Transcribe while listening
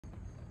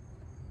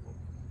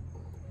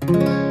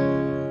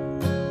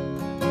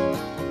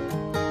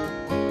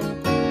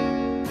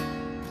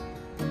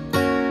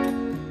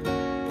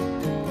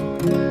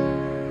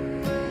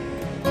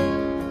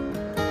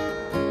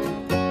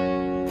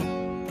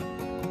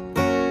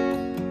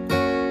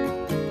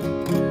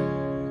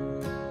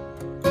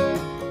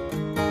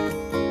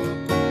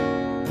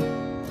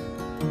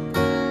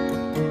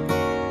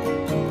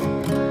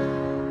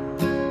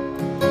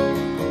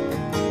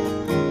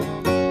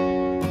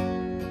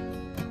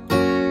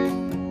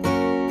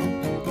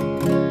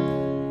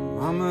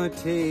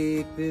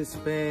Take this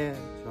badge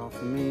off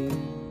of me.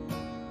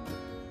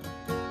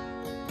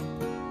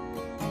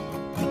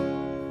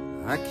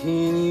 I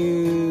can't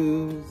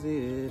use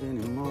it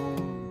anymore.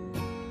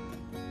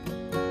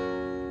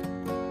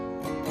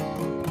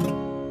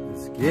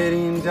 It's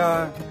getting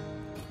dark,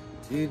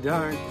 too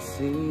dark to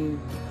see.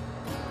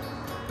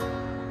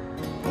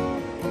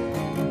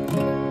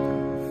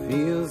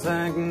 Feels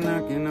like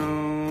knocking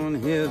on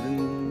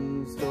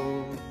heaven's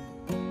door.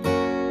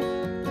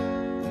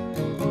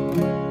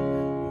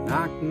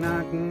 Knock,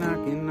 knock,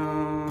 knocking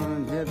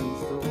on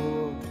heaven's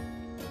door.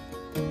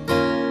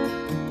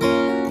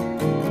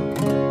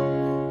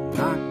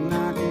 Knock,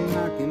 knock,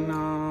 knocking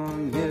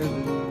on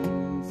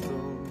heaven's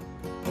door.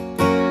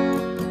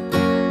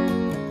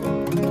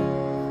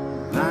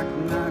 Knock,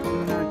 knock,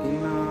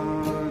 knocking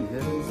on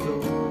heaven's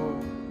door.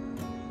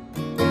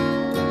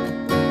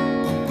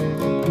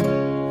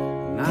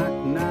 Knock,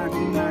 knock,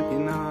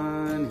 knocking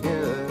on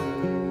heaven's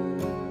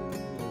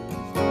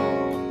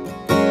door.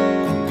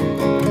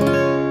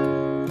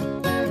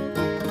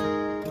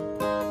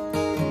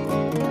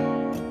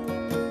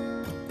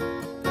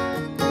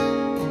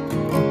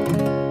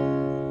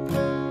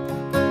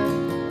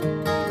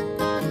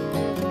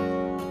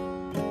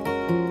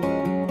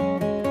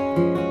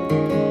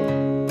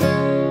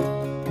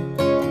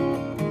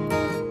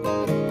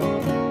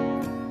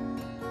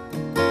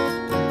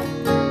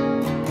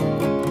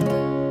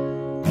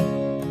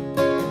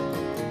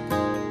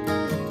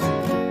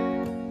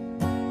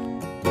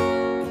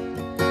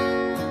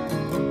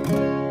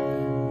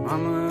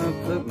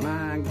 Put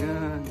my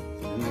guns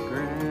in the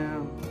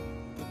ground.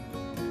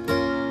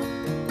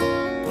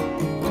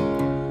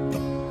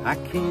 I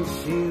can't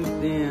shoot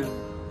them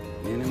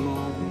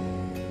anymore.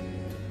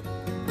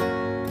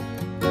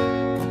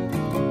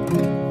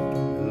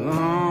 The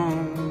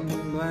long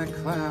black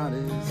cloud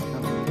is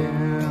coming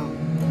down.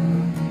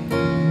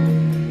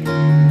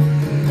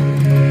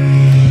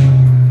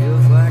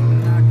 Feels like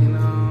knocking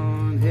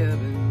on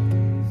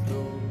heaven's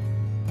door.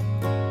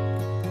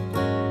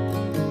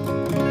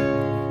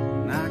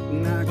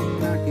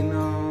 Knocking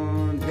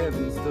on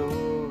heaven's door.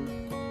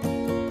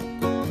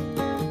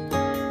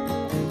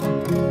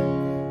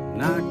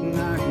 Knock,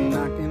 knock,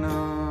 knocking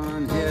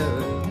on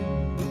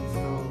heaven's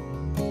door.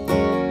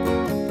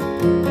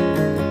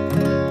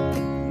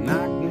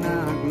 Knock,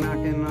 knock,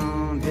 knocking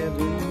on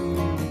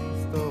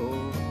heaven's door.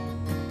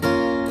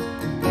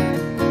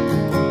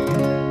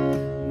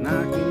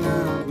 Knock,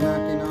 knock,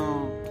 knocking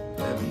on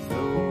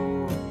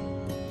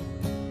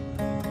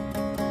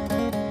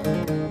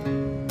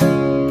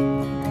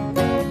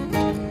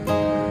heaven's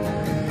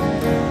door.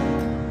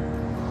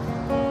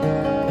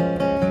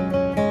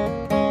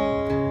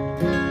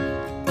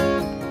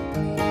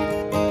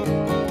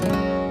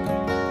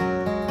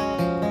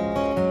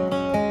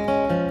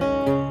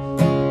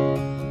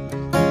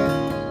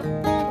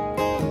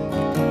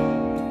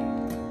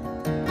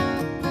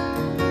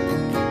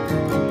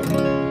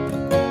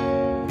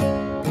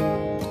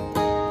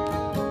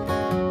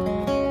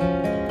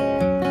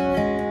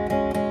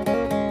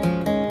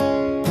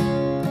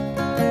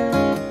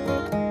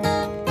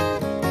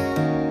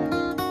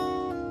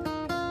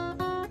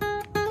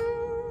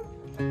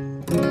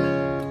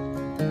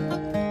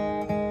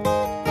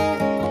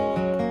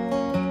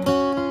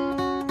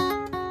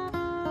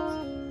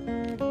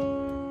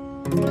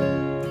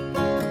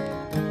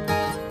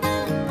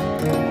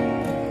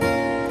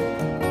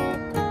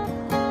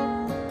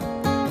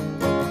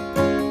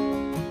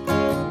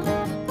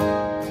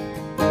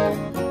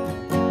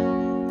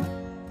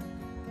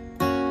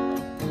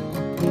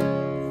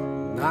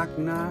 Knock,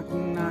 knock,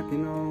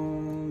 knocking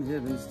on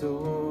heaven's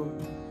door.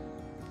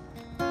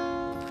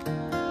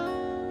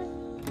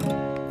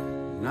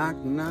 Knock,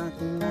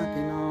 knock,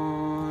 knocking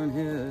on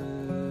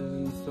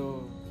heaven's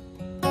door.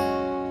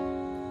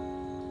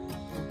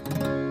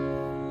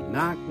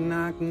 Knock,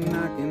 knock,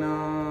 knocking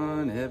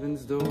on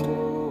heaven's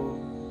door.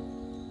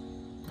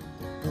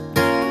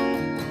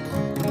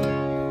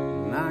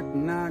 Knock,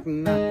 knock,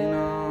 knocking on